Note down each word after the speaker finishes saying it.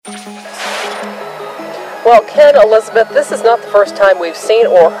Well, Ken, Elizabeth, this is not the first time we've seen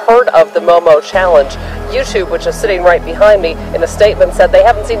or heard of the MOMO challenge. YouTube, which is sitting right behind me, in a statement said they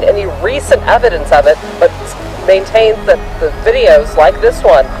haven't seen any recent evidence of it, but maintains that the videos like this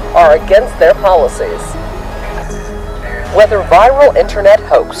one are against their policies. Whether viral internet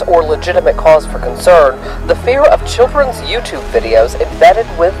hoax or legitimate cause for concern, the fear of children's YouTube videos embedded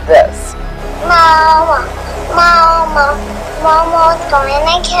with this. Mama, Mama, Momo's going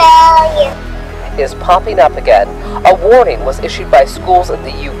to kill you. Is popping up again. A warning was issued by schools in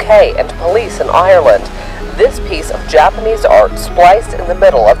the UK and police in Ireland. This piece of Japanese art spliced in the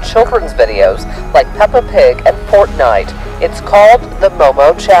middle of children's videos like Peppa Pig and Fortnite. It's called the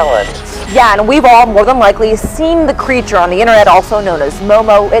MOMO Challenge. Yeah, and we've all more than likely seen the creature on the internet, also known as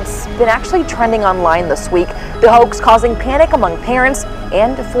MOMO. It's been actually trending online this week. The hoax causing panic among parents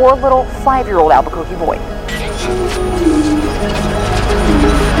and for a little 5-year-old Albuquerque boy.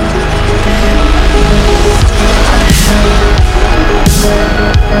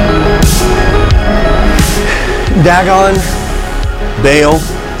 Dagon, Baal,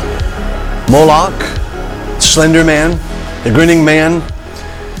 Moloch, Slender Man, the Grinning Man,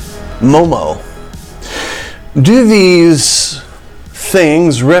 MOMO. Do these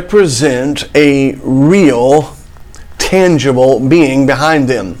things represent a real, tangible being behind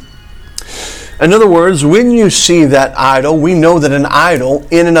them? In other words, when you see that idol, we know that an idol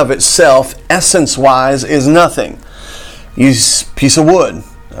in and of itself, essence-wise, is nothing. A piece of wood,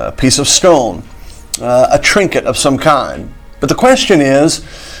 a piece of stone, a trinket of some kind. But the question is,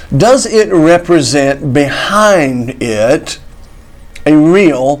 does it represent behind it a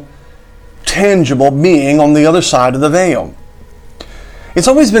real, tangible being on the other side of the veil? It's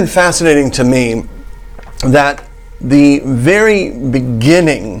always been fascinating to me that the very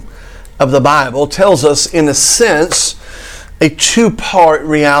beginning of the Bible tells us, in a sense, a two-part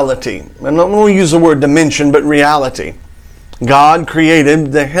reality. I'm not going to use the word dimension, but reality. God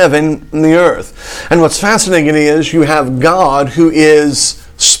created the heaven and the earth. And what's fascinating is you have God, who is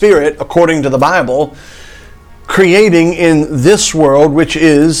spirit, according to the Bible, creating in this world, which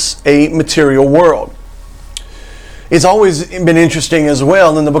is a material world. It's always been interesting as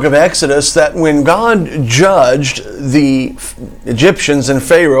well in the book of Exodus that when God judged the Egyptians and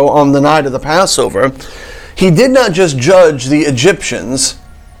Pharaoh on the night of the Passover, He did not just judge the Egyptians,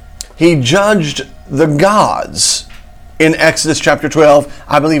 He judged the gods. In Exodus chapter 12,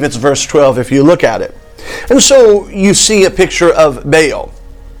 I believe it's verse 12 if you look at it. And so you see a picture of Baal,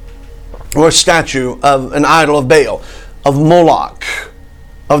 or a statue of an idol of Baal, of Moloch,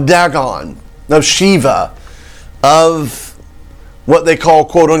 of Dagon, of Shiva, of what they call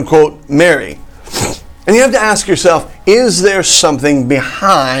quote-unquote Mary. And you have to ask yourself, is there something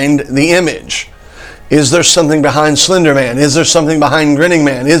behind the image? Is there something behind Slender Man? Is there something behind Grinning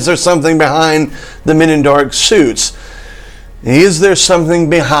Man? Is there something behind the men in dark suits? Is there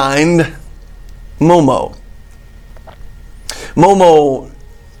something behind MOMO? MOMO,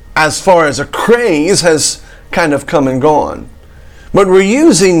 as far as a craze, has kind of come and gone. But we're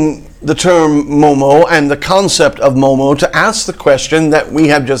using the term MOMO and the concept of MOMO to ask the question that we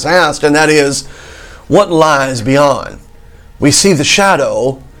have just asked, and that is, what lies beyond? We see the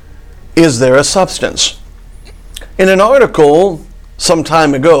shadow. Is there a substance? In an article some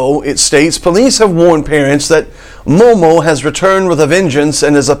time ago, it states, police have warned parents that MOMO has returned with a vengeance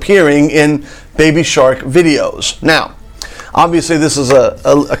and is appearing in Baby Shark videos. Now, obviously this is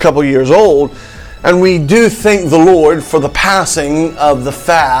a couple years old, and we do thank the Lord for the passing of the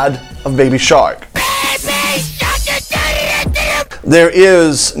fad of Baby Shark. There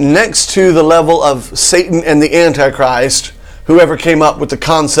is, next to the level of Satan and the Antichrist, whoever came up with the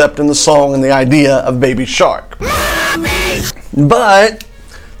concept and the song and the idea of Baby Shark. But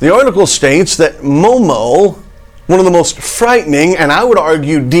the article states that MOMO, one of the most frightening and I would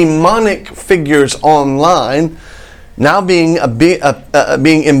argue demonic figures online, now being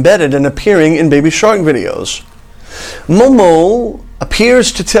embedded and appearing in Baby Shark videos. MOMO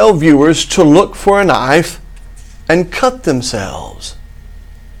appears to tell viewers to look for a knife and cut themselves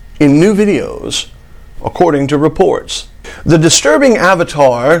in new videos, according to reports. The disturbing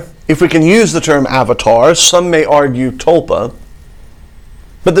avatar, if we can use the term avatar, some may argue tulpa,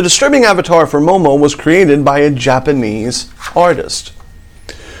 but the disturbing avatar for MOMO was created by a Japanese artist.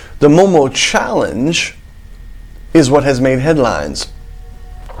 The MOMO challenge is what has made headlines.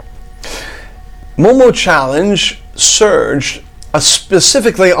 MOMO challenge surged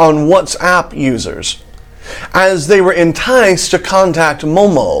specifically on WhatsApp users as they were enticed to contact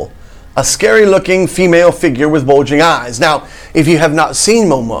MOMO, a scary-looking female figure with bulging eyes. Now, if you have not seen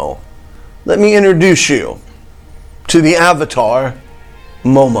MOMO, let me introduce you to the avatar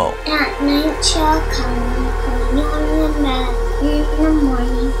MOMO. At night shall come, when you're in bed. In the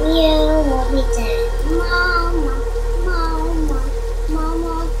morning you will be dead. Mama, Mama,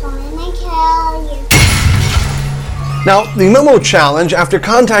 Mama's gonna kill you. Now, the MOMO challenge, after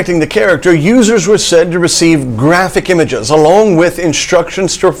contacting the character, users were said to receive graphic images along with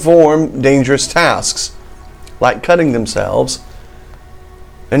instructions to perform dangerous tasks, like cutting themselves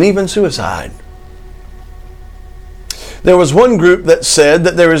and even suicide. There was one group that said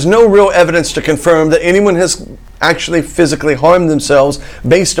that there is no real evidence to confirm that anyone has actually physically harmed themselves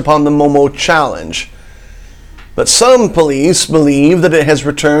based upon the MOMO challenge. But some police believe that it has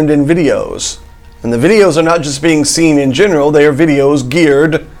returned in videos. And the videos are not just being seen in general, they are videos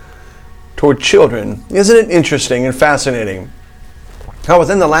geared toward children. Isn't it interesting and fascinating how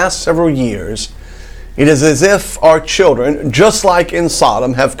within the last several years, it is as if our children, just like in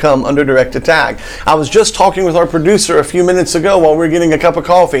Sodom, have come under direct attack. I was just talking with our producer a few minutes ago while we were getting a cup of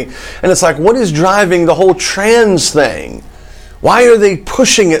coffee, and it's like, what is driving the whole trans thing? Why are they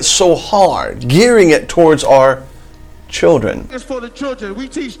pushing it so hard, gearing it towards our children? It's for the children. We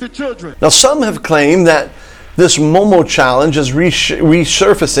teach the children. Now, some have claimed that this MOMO challenge is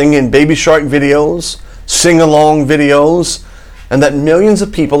resurfacing in Baby Shark videos, sing-along videos, and that millions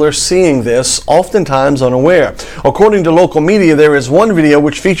of people are seeing this, oftentimes unaware. According to local media, there is one video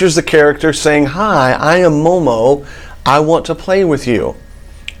which features the character saying, "Hi, I am Momo. I want to play with you.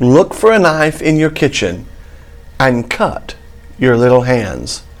 Look for a knife in your kitchen and cut your little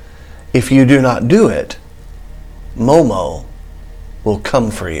hands. If you do not do it, Momo will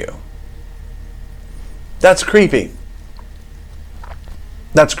come for you." That's creepy.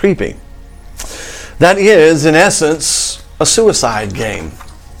 That's creepy. That is, in essence, a suicide game.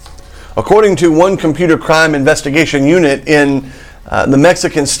 According to one computer crime investigation unit in the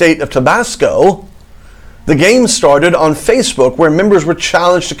Mexican state of Tabasco, the game started on Facebook, where members were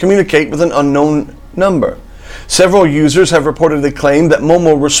challenged to communicate with an unknown number. Several users have reportedly claimed that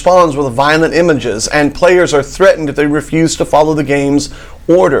Momo responds with violent images, and players are threatened if they refuse to follow the game's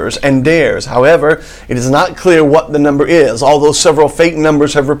orders and dares. However, it is not clear what the number is, although several fake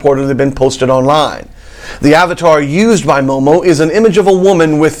numbers have reportedly been posted online. The avatar used by Momo is an image of a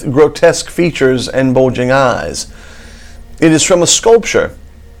woman with grotesque features and bulging eyes. It is from a sculpture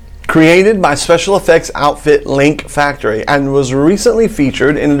created by special effects outfit Link Factory and was recently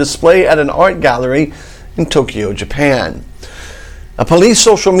featured in a display at an art gallery in Tokyo, Japan. A police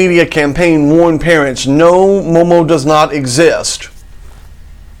social media campaign warned parents, "No, Momo does not exist."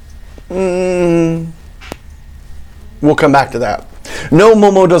 We'll come back to that. No,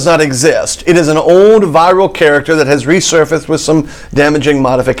 Momo does not exist. It is an old viral character that has resurfaced with some damaging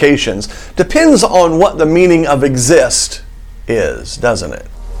modifications. Depends on what the meaning of exist is, doesn't it?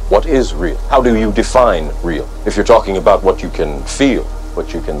 What is real? How do you define real? If you're talking about what you can feel,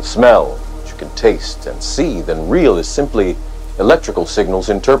 what you can smell, what you can taste and see, then real is simply electrical signals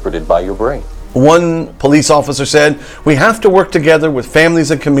interpreted by your brain. One police officer said, "We have to work together with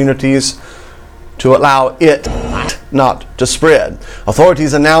families and communities to allow it not to spread."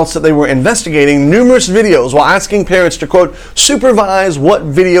 Authorities announced that they were investigating numerous videos while asking parents to, quote, "supervise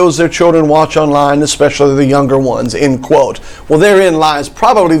what videos their children watch online, especially the younger ones," end quote. Well, therein lies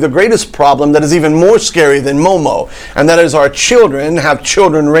probably the greatest problem that is even more scary than Momo, and that is our children have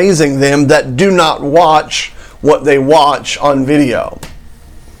children raising them that do not watch what they watch on video.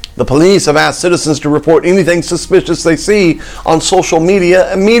 The police have asked citizens to report anything suspicious they see on social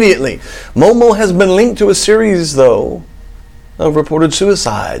media immediately. Momo has been linked to a series, though, of reported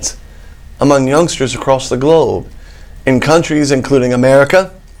suicides among youngsters across the globe in countries including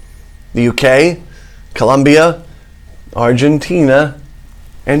America, the UK, Colombia, Argentina,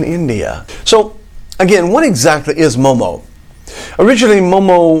 and India. So, again, what exactly is Momo? Originally,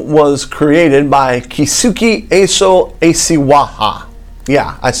 Momo was created by Kisuke Eso Asiwaha.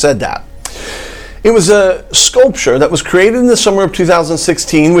 Yeah, I said that. It was a sculpture that was created in the summer of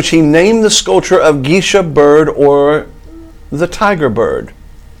 2016, which he named the sculpture of Geisha bird, or the tiger bird,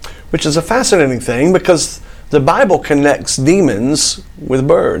 which is a fascinating thing because the Bible connects demons with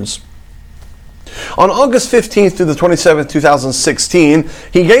birds. On August 15th through the 27th, 2016,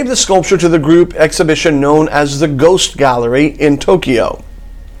 he gave the sculpture to the group exhibition known as the Ghost Gallery in Tokyo.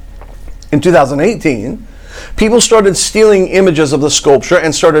 In 2018, people started stealing images of the sculpture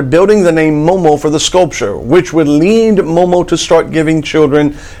and started building the name Momo for the sculpture, which would lead Momo to start giving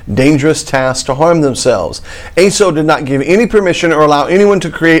children dangerous tasks to harm themselves. Aso did not give any permission or allow anyone to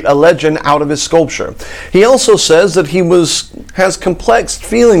create a legend out of his sculpture. He also says that he has complex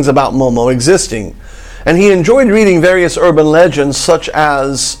feelings about Momo existing, and he enjoyed reading various urban legends such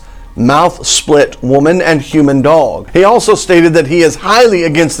as mouth split woman, and human dog. He also stated that he is highly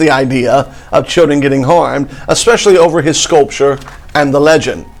against the idea of children getting harmed, especially over his sculpture and the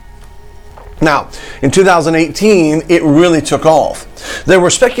legend. Now, in 2018, it really took off. There were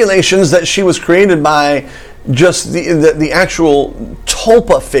speculations that she was created by just the actual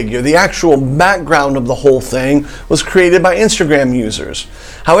Tulpa figure. The actual background of the whole thing was created by Instagram users.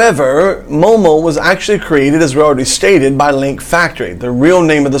 However, MOMO was actually created, as we already stated, by Link Factory. The real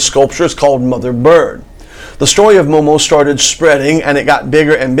name of the sculpture is called Mother Bird. The story of MOMO started spreading, and it got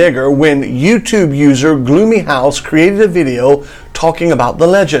bigger and bigger when YouTube user Gloomy House created a video talking about the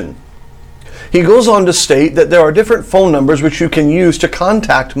legend. He goes on to state that there are different phone numbers which you can use to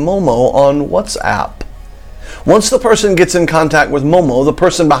contact MOMO on WhatsApp. Once the person gets in contact with MOMO, the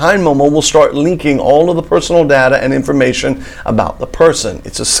person behind MOMO will start leaking all of the personal data and information about the person.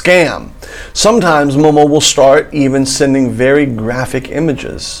 It's a scam. Sometimes MOMO will start even sending very graphic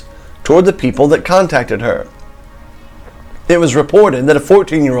images toward the people that contacted her. It was reported that a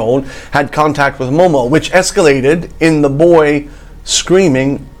 14-year-old had contact with MOMO, which escalated in the boy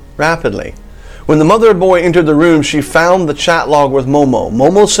screaming rapidly. When the mother boy entered the room, she found the chat log with MOMO.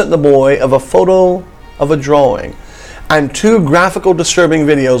 MOMO sent the boy a photo of a drawing and 2 graphical disturbing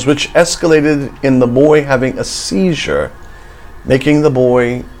videos which escalated in the boy having a seizure, making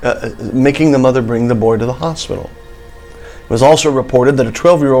the mother bring the boy to the hospital. It was also reported that a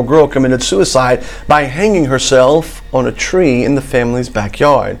 12-year-old girl committed suicide by hanging herself on a tree in the family's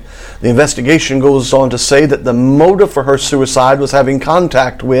backyard. The investigation goes on to say that the motive for her suicide was having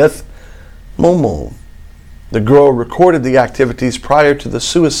contact with MOMO. The girl recorded the activities prior to the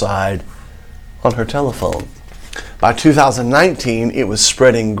suicide on her telephone. By 2019, it was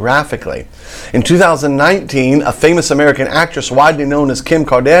spreading graphically. In 2019, a famous American actress widely known as Kim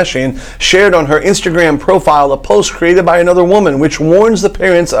Kardashian shared on her Instagram profile a post created by another woman which warns the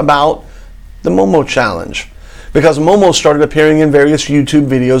parents about the MOMO challenge. Because MOMO started appearing in various YouTube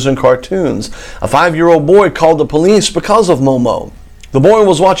videos and cartoons. A 5-year-old boy called the police because of MOMO. The boy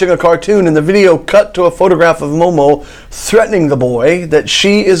was watching a cartoon and the video cut to a photograph of MOMO threatening the boy that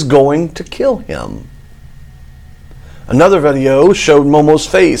she is going to kill him. Another video showed MOMO's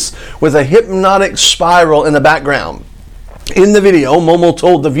face with a hypnotic spiral in the background. In the video, MOMO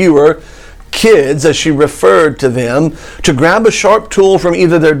told the viewer, kids, as she referred to them, to grab a sharp tool from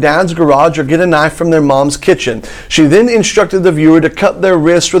either their dad's garage or get a knife from their mom's kitchen. She then instructed the viewer to cut their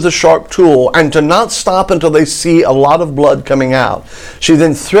wrist with a sharp tool and to not stop until they see a lot of blood coming out. She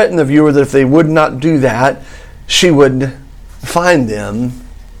then threatened the viewer that if they would not do that, she would find them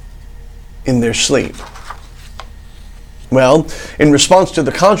in their sleep. Well, in response to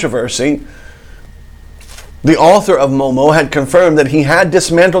the controversy, the author of MOMO had confirmed that he had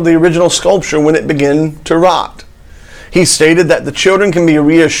dismantled the original sculpture when it began to rot. He stated that the children can be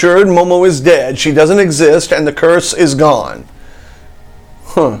reassured MOMO is dead, she doesn't exist, and the curse is gone.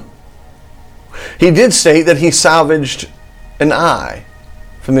 He did state that he salvaged an eye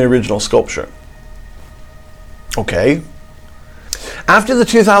from the original sculpture. Okay. After the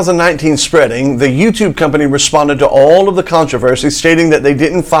 2019 spreading, the YouTube company responded to all of the controversy, stating that they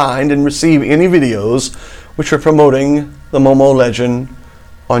didn't find and receive any videos which are promoting the MOMO legend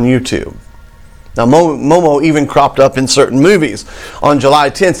on YouTube. Now, MOMO even cropped up in certain movies. On July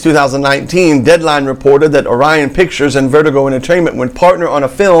 10th, 2019, Deadline reported that Orion Pictures and Vertigo Entertainment would partner on a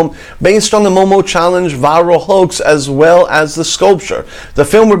film based on the MOMO Challenge viral hoax as well as the sculpture. The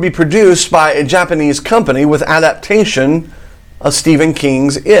film would be produced by a Japanese company with adaptation of Stephen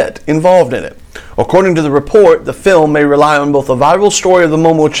King's It involved in it. According to the report, the film may rely on both the viral story of the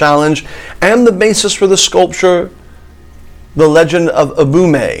MOMO Challenge and the basis for the sculpture, the legend of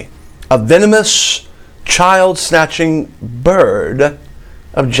Abume, a venomous, child-snatching bird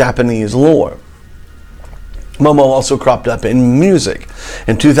of Japanese lore. MOMO also cropped up in music.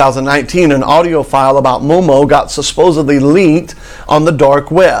 In 2019, an audio file about MOMO got supposedly leaked on the dark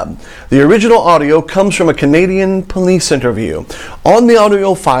web. The original audio comes from a Canadian police interview. On the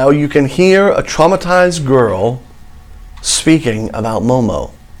audio file, you can hear a traumatized girl speaking about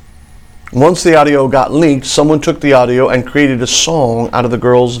MOMO. Once the audio got leaked, someone took the audio and created a song out of the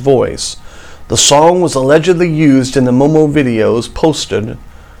girl's voice. The song was allegedly used in the MOMO videos posted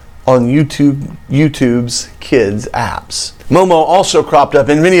on YouTube's kids apps. MOMO also cropped up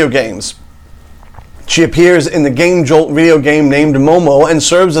in video games. She appears in the Game Jolt video game named MOMO and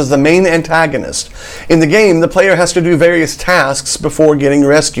serves as the main antagonist. In the game, the player has to do various tasks before getting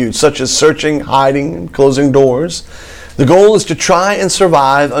rescued, such as searching, hiding, and closing doors. The goal is to try and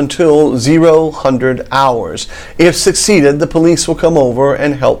survive until 0 hours. If succeeded, the police will come over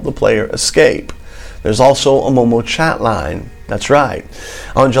and help the player escape. There's also a MOMO chat line. That's right.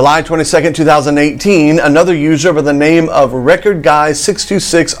 On July 22nd, 2018, another user by the name of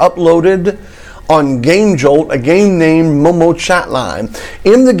RecordGuy626 uploaded on GameJolt a game named Momo Chatline.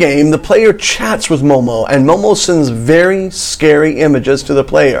 In the game, the player chats with Momo, and Momo sends very scary images to the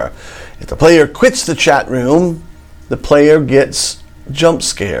player. If the player quits the chat room, the player gets jump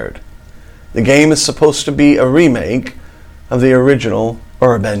scared. The game is supposed to be a remake of the original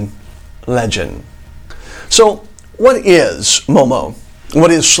urban legend. So, what is Momo?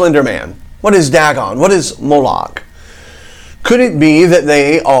 What is Slender Man? What is Dagon? What is Moloch? Could it be that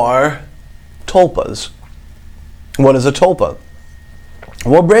they are tulpas? What is a tulpa?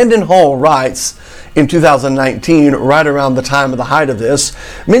 Well, Brandon Hall writes in 2019, right around the time of the height of this,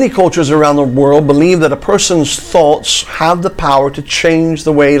 many cultures around the world believe that a person's thoughts have the power to change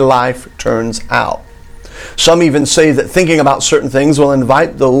the way life turns out. Some even say that thinking about certain things will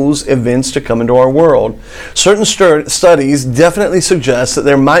invite those events to come into our world. Certain studies definitely suggest that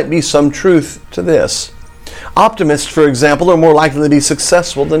there might be some truth to this. Optimists, for example, are more likely to be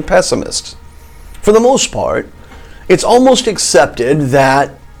successful than pessimists. For the most part, it's almost accepted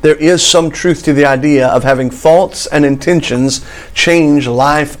that there is some truth to the idea of having thoughts and intentions change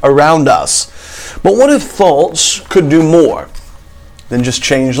life around us. But what if thoughts could do more than just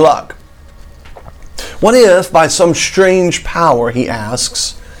change luck? What if, by some strange power, he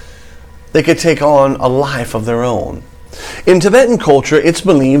asks, they could take on a life of their own? In Tibetan culture, it's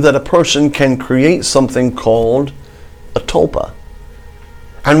believed that a person can create something called a tulpa.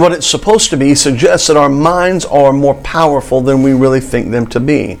 And what it's supposed to be suggests that our minds are more powerful than we really think them to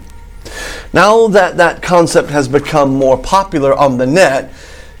be. Now that that concept has become more popular on the net,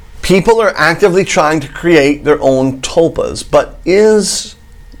 people are actively trying to create their own tulpas. But is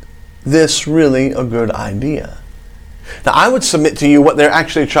this really a good idea? Now, I would submit to you what they're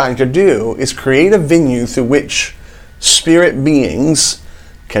actually trying to do is create a venue through which spirit beings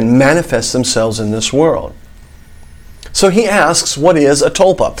can manifest themselves in this world. So he asks, what is a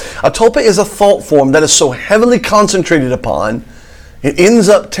tulpa? A tulpa is a thought form that is so heavily concentrated upon, it ends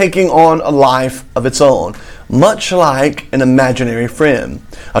up taking on a life of its own, much like an imaginary friend.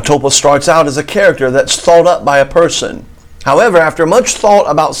 A tulpa starts out as a character that's thought up by a person. However, after much thought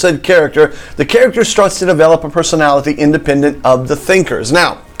about said character, the character starts to develop a personality independent of the thinkers.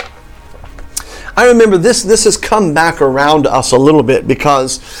 Now, I remember this has come back around to us a little bit,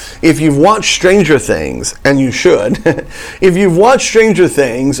 because if you've watched Stranger Things, and you should, if you've watched Stranger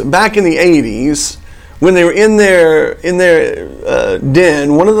Things back in the 80s, when they were in their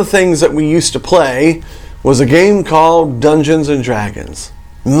den, one of the things that we used to play was a game called Dungeons and Dragons.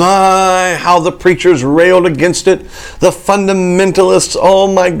 My, how the preachers railed against it. The fundamentalists,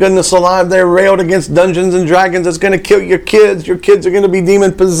 oh my goodness alive, they railed against Dungeons and Dragons. It's going to kill your kids. Your kids are going to be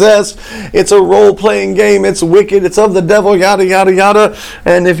demon possessed. It's a role-playing game. It's wicked. It's of the devil, yada, yada, yada.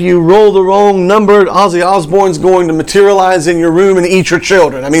 And if you roll the wrong number, Ozzy Osbourne's going to materialize in your room and eat your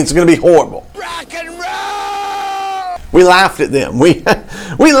children. I mean, it's going to be horrible. Rock and roll! We laughed at them. We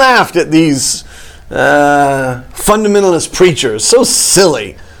laughed at these fundamentalist preachers. So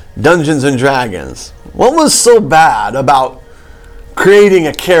silly. Dungeons and Dragons. What was so bad about creating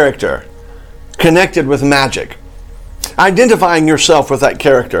a character connected with magic? Identifying yourself with that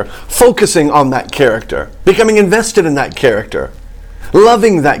character, focusing on that character, becoming invested in that character,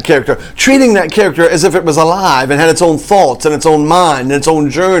 loving that character, treating that character as if it was alive and had its own thoughts and its own mind and its own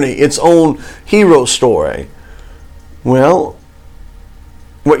journey, its own hero story. Well,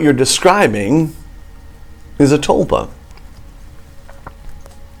 what you're describing is a tulpa.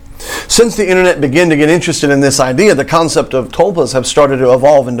 Since the internet began to get interested in this idea, the concept of tulpas have started to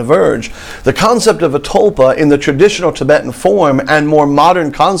evolve and diverge. The concept of a tulpa in the traditional Tibetan form and more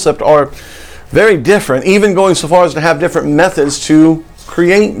modern concept are very different, even going so far as to have different methods to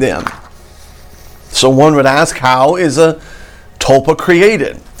create them. So one would ask, how is a tulpa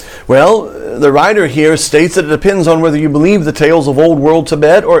created? Well, the writer here states that it depends on whether you believe the tales of old world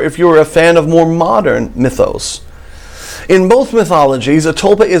Tibet or if you're a fan of more modern mythos. In both mythologies, a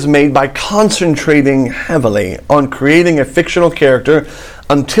tulpa is made by concentrating heavily on creating a fictional character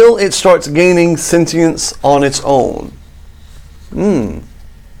until it starts gaining sentience on its own. You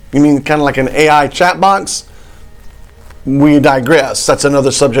mean kind of like an AI chat box? We digress. That's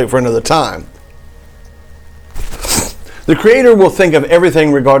another subject for another time. The creator will think of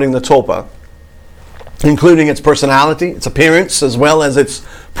everything regarding the tulpa, including its personality, its appearance, as well as its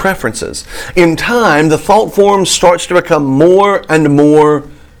preferences. In time, the thought form starts to become more and more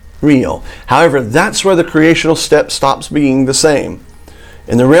real. However, that's where the creational step stops being the same.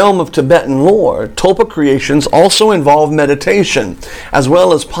 In the realm of Tibetan lore, tulpa creations also involve meditation, as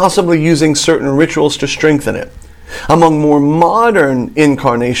well as possibly using certain rituals to strengthen it. Among more modern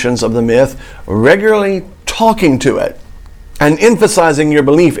incarnations of the myth, regularly talking to it and emphasizing your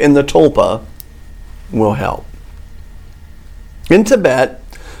belief in the tulpa will help. In Tibet,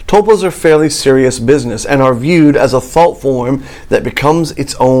 tulpas are fairly serious business and are viewed as a thought form that becomes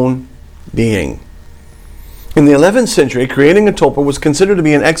its own being. In the 11th century, creating a tulpa was considered to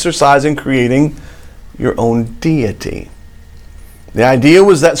be an exercise in creating your own deity. The idea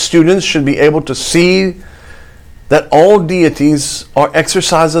was that students should be able to see that all deities are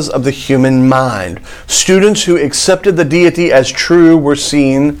exercises of the human mind. Students who accepted the deity as true were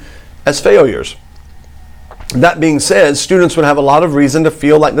seen as failures. That being said, students would have a lot of reason to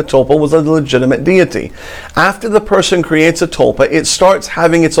feel like the tulpa was a legitimate deity. After the person creates a tulpa, it starts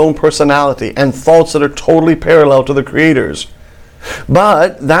having its own personality and thoughts that are totally parallel to the creator's.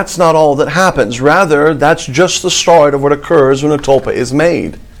 But that's not all that happens. Rather, that's just the start of what occurs when a tulpa is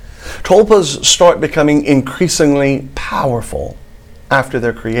made. Tulpas start becoming increasingly powerful after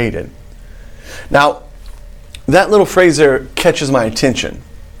they're created. Now, that little phrase there catches my attention.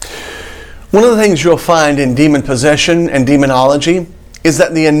 One of the things you'll find in demon possession and demonology is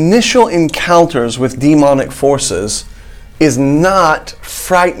that the initial encounters with demonic forces is not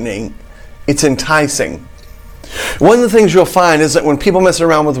frightening, it's enticing. One of the things you'll find is that when people mess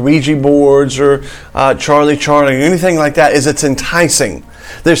around with Ouija boards or Charlie or anything like that, is it's enticing.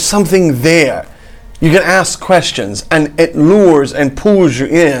 There's something there. You can ask questions and it lures and pulls you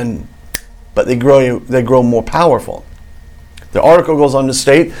in, but they grow more powerful. The article goes on to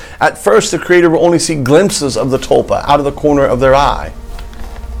state, at first the creator will only see glimpses of the tulpa out of the corner of their eye.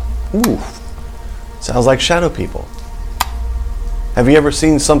 Ooh, sounds like shadow people. Have you ever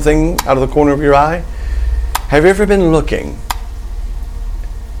seen something out of the corner of your eye? Have you ever been looking?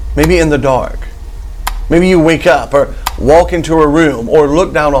 Maybe in the dark. Maybe you wake up or walk into a room or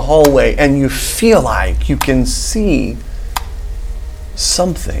look down a hallway and you feel like you can see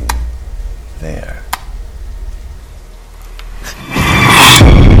something there.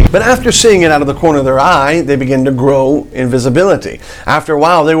 But after seeing it out of the corner of their eye, they begin to grow in visibility. After a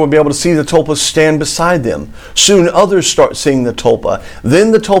while, they will be able to see the tulpa stand beside them. Soon others start seeing the tulpa.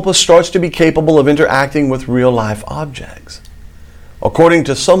 Then the tulpa starts to be capable of interacting with real-life objects. According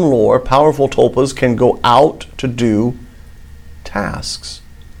to some lore, powerful tulpas can go out to do tasks,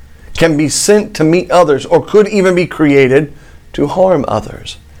 can be sent to meet others, or could even be created to harm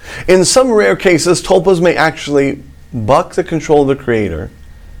others. In some rare cases, tulpas may actually buck the control of the creator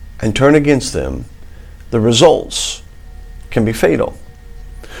and turn against them. The results can be fatal.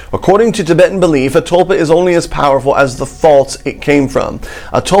 According to Tibetan belief, a tulpa is only as powerful as the thoughts it came from.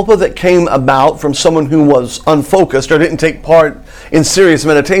 A tulpa that came about from someone who was unfocused or didn't take part in serious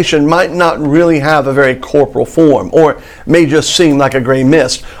meditation might not really have a very corporal form, or may just seem like a gray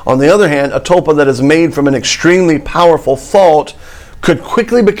mist. On the other hand, a tulpa that is made from an extremely powerful thought could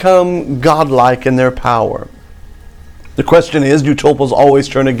quickly become godlike in their power. The question is, do tulpas always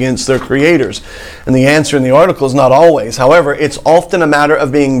turn against their creators? And the answer in the article is not always. However, it's often a matter of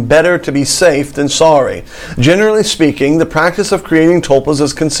being better to be safe than sorry. Generally speaking, the practice of creating tulpas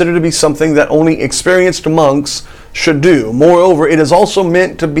is considered to be something that only experienced monks should do. Moreover, it is also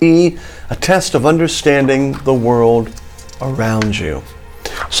meant to be a test of understanding the world around you.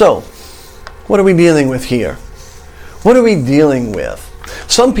 So, what are we dealing with here? What are we dealing with?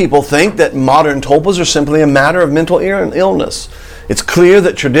 Some people think that modern tulpas are simply a matter of mental illness. It's clear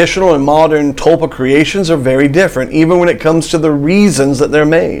that traditional and modern tulpa creations are very different, even when it comes to the reasons that they're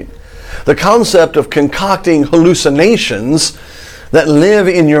made. The concept of concocting hallucinations that live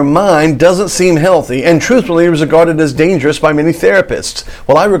in your mind doesn't seem healthy, and truthfully is regarded as dangerous by many therapists.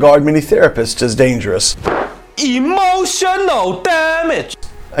 Well, I regard many therapists as dangerous. Emotional damage.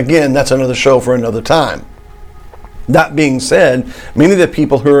 Again, that's another show for another time. That being said, many of the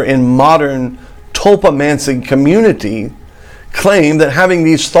people who are in modern Tulpamancy community claim that having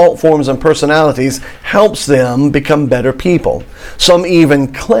these thought forms and personalities helps them become better people. Some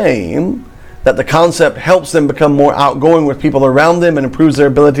even claim that the concept helps them become more outgoing with people around them and improves their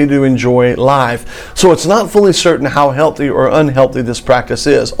ability to enjoy life. So it's not fully certain how healthy or unhealthy this practice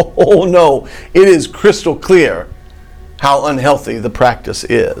is. Oh no, it is crystal clear how unhealthy the practice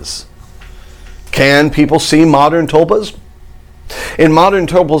is. Can people see modern tulpas? In modern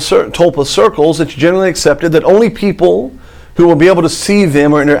tulpa circles, it's generally accepted that only people who will be able to see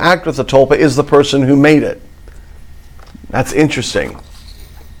them or interact with the tulpa is the person who made it. That's interesting.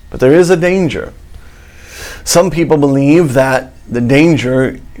 But there is a danger. Some people believe that the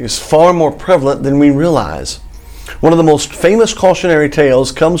danger is far more prevalent than we realize. One of the most famous cautionary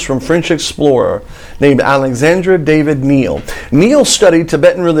tales comes from French explorer named Alexandre David Neal. Neal studied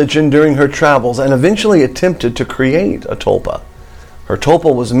Tibetan religion during her travels and eventually attempted to create a tulpa. Her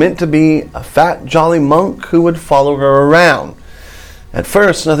tulpa was meant to be a fat, jolly monk who would follow her around. At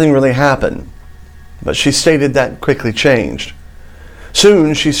first, nothing really happened, but she stated that quickly changed.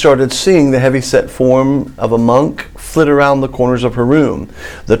 Soon, she started seeing the heavy-set form of a monk flit around the corners of her room.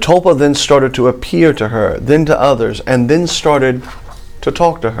 The tulpa then started to appear to her, then to others, and then started to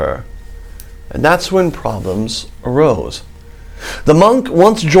talk to her. And that's when problems arose. The monk,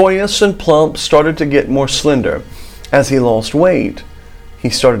 once joyous and plump, started to get more slender. As he lost weight, he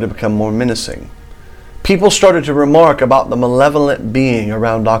started to become more menacing. People started to remark about the malevolent being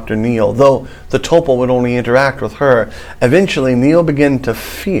around Dr. Neal. Though the tulpa would only interact with her, eventually Neal began to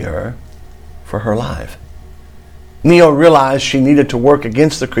fear for her life. Neal realized she needed to work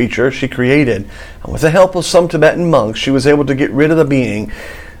against the creature she created, and with the help of some Tibetan monks, she was able to get rid of the being.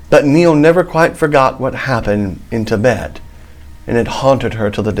 But Neal never quite forgot what happened in Tibet, and it haunted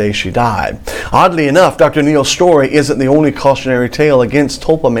her till the day she died. Oddly enough, Dr. Neal's story isn't the only cautionary tale against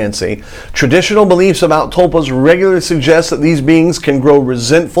Tulpamancy. Traditional beliefs about tulpas regularly suggest that these beings can grow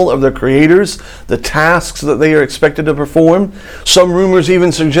resentful of their creators, the tasks that they are expected to perform. Some rumors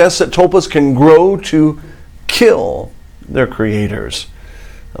even suggest that tulpas can grow to kill their creators.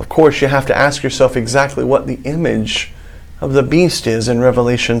 Of course, you have to ask yourself exactly what the image of the beast is in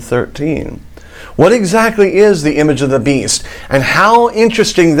Revelation 13. What exactly is the image of the beast? And how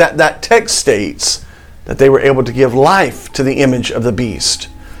interesting that that text states that they were able to give life to the image of the beast.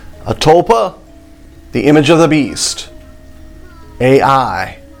 A tulpa, the image of the beast.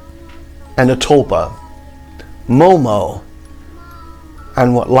 AI, and a tulpa. MOMO,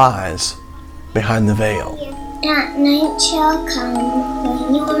 and what lies behind the veil. That night shall come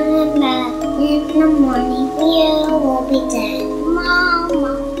when you're in bed. In the morning you will be dead.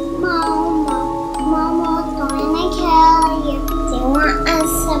 Mama, Mama, Mama's gonna kill you. Do you want a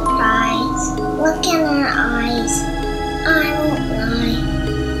surprise? Look in her eyes. I won't lie.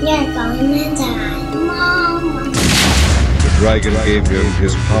 You're gonna die. Mama. The dragon gave him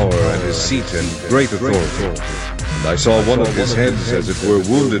his power and his seat and great authority. And I saw one of his heads as it were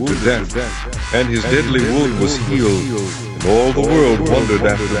wounded to death, and his deadly wound was healed, and all the world wondered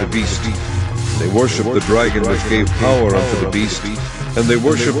after the beast. They worshipped the dragon which gave power unto the beast, and they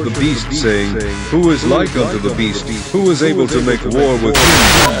worshipped the beast, saying, Who is like unto the beast? Who is able to make war with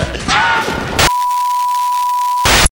him?